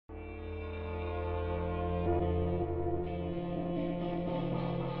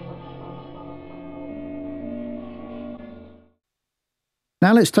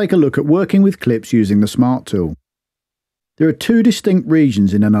Now let's take a look at working with clips using the Smart tool. There are two distinct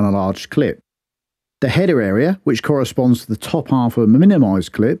regions in an enlarged clip. The header area, which corresponds to the top half of a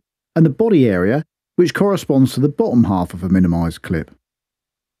minimised clip, and the body area, which corresponds to the bottom half of a minimised clip.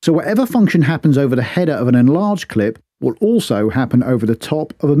 So whatever function happens over the header of an enlarged clip will also happen over the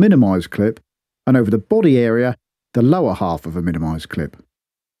top of a minimised clip, and over the body area, the lower half of a minimised clip.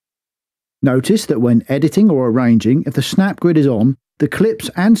 Notice that when editing or arranging, if the snap grid is on, the clips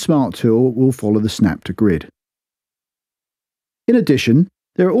and Smart tool will follow the snap to grid. In addition,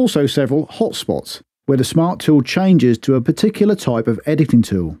 there are also several hotspots where the Smart tool changes to a particular type of editing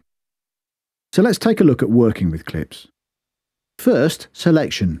tool. So let's take a look at working with clips. First,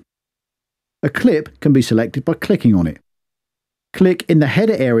 selection. A clip can be selected by clicking on it. Click in the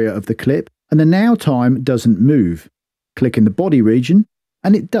header area of the clip and the now time doesn't move. Click in the body region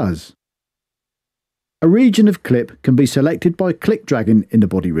and it does. A region of clip can be selected by click dragging in the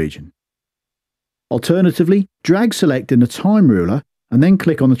body region. Alternatively, drag select in the time ruler and then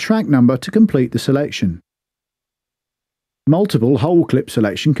click on the track number to complete the selection. Multiple whole clip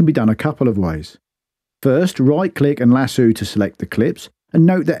selection can be done a couple of ways. First, right-click and lasso to select the clips, and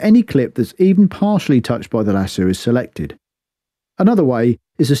note that any clip that's even partially touched by the lasso is selected. Another way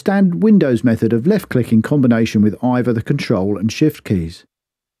is the standard Windows method of left-click in combination with either the Control and Shift keys.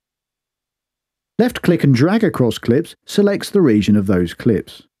 Left-click and drag across clips selects the region of those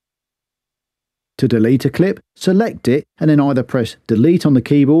clips. To delete a clip, select it and then either press Delete on the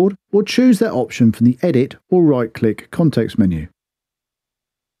keyboard or choose that option from the Edit or right-click context menu.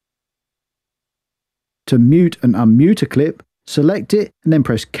 To mute and unmute a clip, select it and then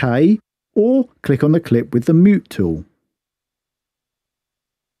press K or click on the clip with the Mute tool.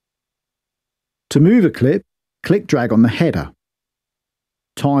 To move a clip, click drag on the header.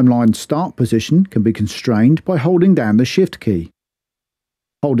 Timeline start position can be constrained by holding down the Shift key.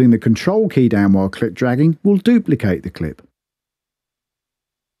 Holding the Control key down while click dragging will duplicate the clip.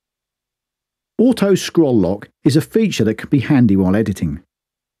 Auto Scroll Lock is a feature that can be handy while editing.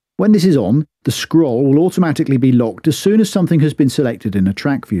 When this is on, the scroll will automatically be locked as soon as something has been selected in a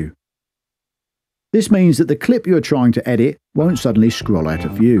track view. This means that the clip you are trying to edit won't suddenly scroll out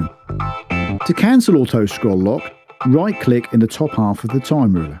of view. To cancel Auto Scroll Lock, right-click in the top half of the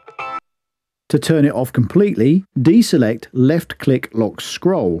time ruler. To turn it off completely, deselect Left-click Lock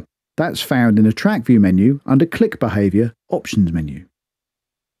Scroll. That's found in the Track View menu under Click Behaviour Options menu.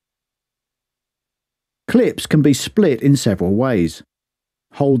 Clips can be split in several ways.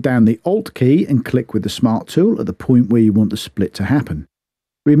 Hold down the Alt key and click with the Smart tool at the point where you want the split to happen.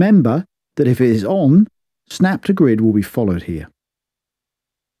 Remember that if it is on, snap to grid will be followed here.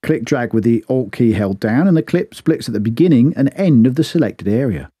 Click drag with the Alt key held down and the clip splits at the beginning and end of the selected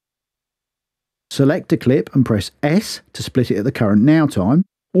area. Select a clip and press S to split it at the current now time,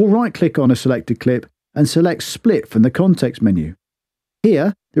 or right-click on a selected clip and select Split from the context menu.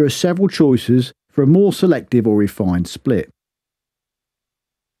 Here, there are several choices for a more selective or refined split.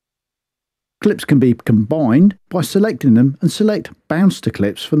 Clips can be combined by selecting them and select Bounce to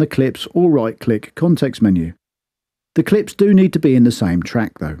Clips from the Clips or right-click context menu. The clips do need to be in the same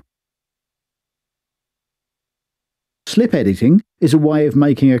track though. Slip editing is a way of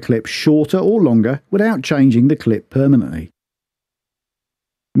making a clip shorter or longer without changing the clip permanently.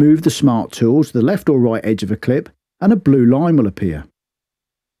 Move the Smart tool to the left or right edge of a clip and a blue line will appear.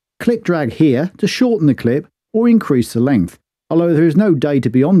 Click drag here to shorten the clip or increase the length. Although there is no data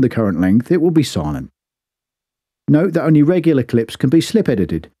beyond the current length, it will be silent. Note that only regular clips can be slip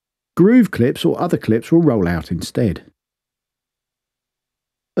edited. Groove clips or other clips will roll out instead.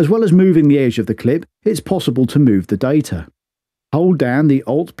 As well as moving the edge of the clip, it's possible to move the data. Hold down the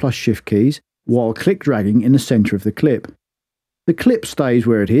Alt plus Shift keys while click dragging in the centre of the clip. The clip stays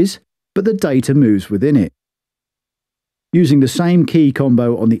where it is, but the data moves within it. Using the same key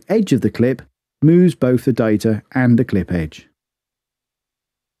combo on the edge of the clip moves both the data and the clip edge.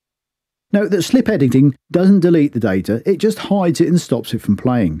 Note that slip editing doesn't delete the data, it just hides it and stops it from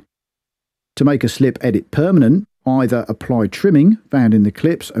playing. To make a slip edit permanent, either apply trimming found in the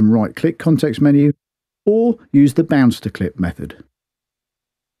Clips and right-click context menu, or use the Bounce to Clip method.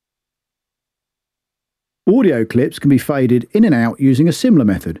 Audio clips can be faded in and out using a similar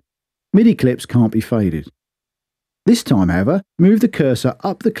method. MIDI clips can't be faded. This time, however, move the cursor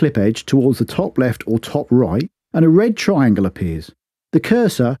up the clip edge towards the top left or top right, and a red triangle appears. The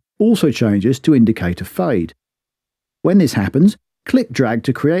cursor also changes to indicate a fade. When this happens, click drag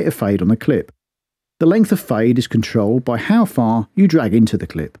to create a fade on the clip. The length of fade is controlled by how far you drag into the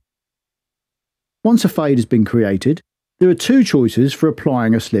clip. Once a fade has been created, there are two choices for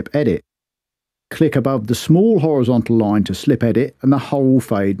applying a slip edit. Click above the small horizontal line to slip edit and the whole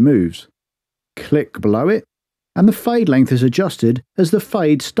fade moves. Click below it and the fade length is adjusted as the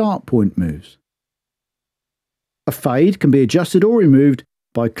fade start point moves. A fade can be adjusted or removed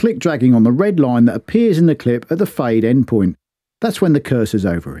by click dragging on the red line that appears in the clip at the fade endpoint. That's when the cursor's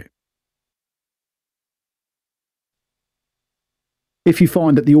over it. If you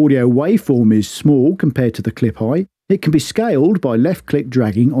find that the audio waveform is small compared to the clip height, it can be scaled by left-click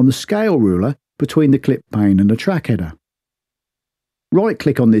dragging on the scale ruler between the clip pane and the track header.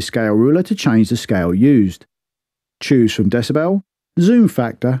 Right-click on this scale ruler to change the scale used. Choose from decibel, zoom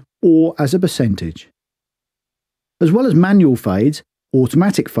factor, or as a percentage. As well as manual fades,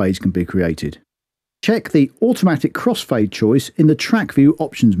 automatic fades can be created. Check the automatic crossfade choice in the track view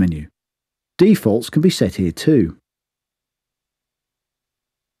options menu. Defaults can be set here too.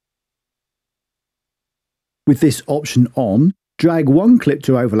 With this option on, drag one clip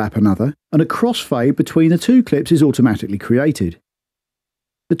to overlap another and a crossfade between the two clips is automatically created.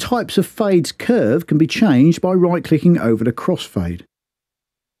 The types of fades curve can be changed by right-clicking over the crossfade.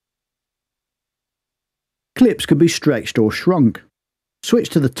 Clips can be stretched or shrunk. Switch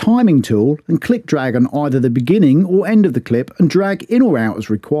to the timing tool and click drag on either the beginning or end of the clip and drag in or out as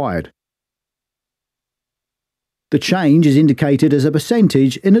required. The change is indicated as a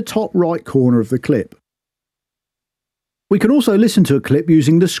percentage in the top right corner of the clip. We can also listen to a clip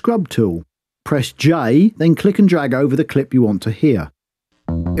using the scrub tool. Press J, then click and drag over the clip you want to hear.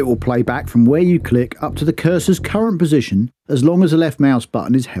 It will play back from where you click up to the cursor's current position as long as the left mouse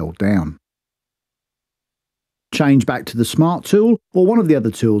button is held down. Change back to the Smart tool or one of the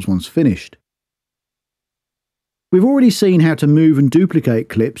other tools once finished. We've already seen how to move and duplicate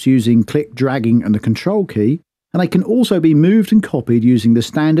clips using click dragging and the Control key, and they can also be moved and copied using the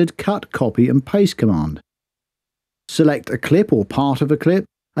standard cut, copy and paste command. Select a clip or part of a clip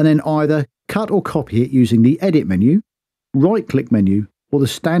and then either cut or copy it using the Edit menu, right-click menu, or the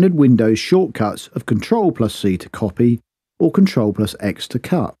standard Windows shortcuts of Ctrl+C to copy or Ctrl+X to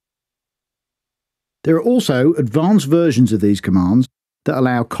cut. There are also advanced versions of these commands that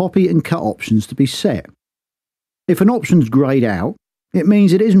allow copy and cut options to be set. If an option's greyed out, it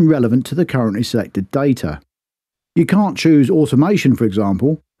means it isn't relevant to the currently selected data. You can't choose automation, for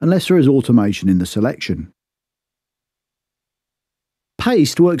example, unless there is automation in the selection.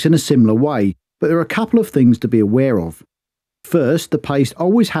 Paste works in a similar way, but there are a couple of things to be aware of. First, the paste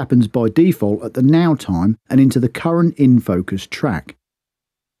always happens by default at the now time and into the current in-focus track.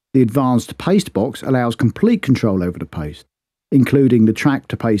 The advanced paste box allows complete control over the paste, including the track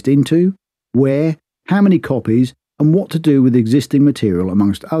to paste into, where, how many copies, and what to do with existing material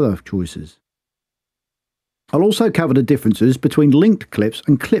amongst other choices. I'll also cover the differences between linked clips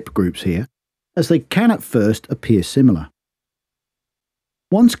and clip groups here, as they can at first appear similar.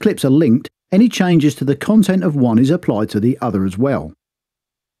 Once clips are linked, any changes to the content of one is applied to the other as well.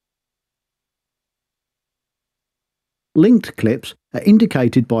 Linked clips are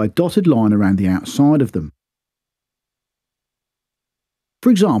indicated by a dotted line around the outside of them. For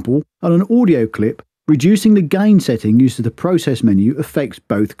example, on an audio clip, reducing the gain setting used to the process menu affects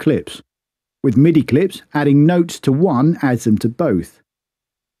both clips. With MIDI clips, adding notes to one adds them to both.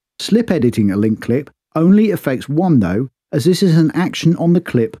 Slip editing a linked clip only affects one though, as this is an action on the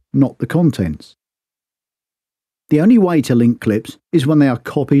clip, not the contents. The only way to link clips is when they are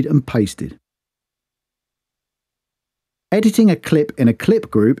copied and pasted. Editing a clip in a clip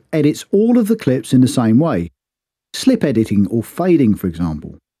group edits all of the clips in the same way, slip editing or fading for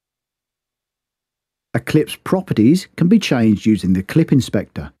example. A clip's properties can be changed using the Clip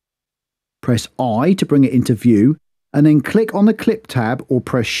Inspector. Press I to bring it into view and then click on the Clip tab or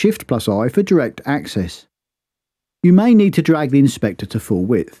press Shift+I for direct access. You may need to drag the inspector to full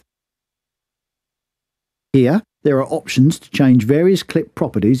width. Here, there are options to change various clip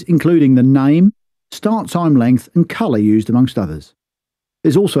properties including the name, start time length and colour used amongst others.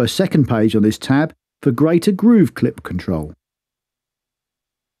 There's also a second page on this tab for greater groove clip control.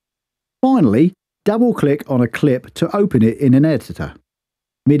 Finally, double-click on a clip to open it in an editor.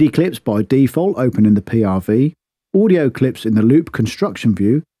 MIDI clips by default open in the PRV, audio clips in the loop construction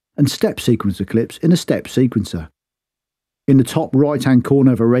view, and step sequencer clips in a step sequencer. In the top right-hand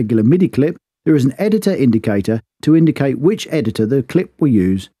corner of a regular MIDI clip, there is an editor indicator to indicate which editor the clip will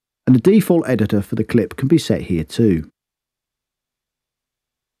use, and the default editor for the clip can be set here too.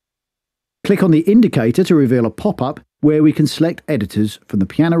 Click on the indicator to reveal a pop-up where we can select editors from the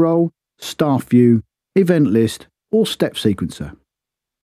piano roll, staff view, event list, or step sequencer.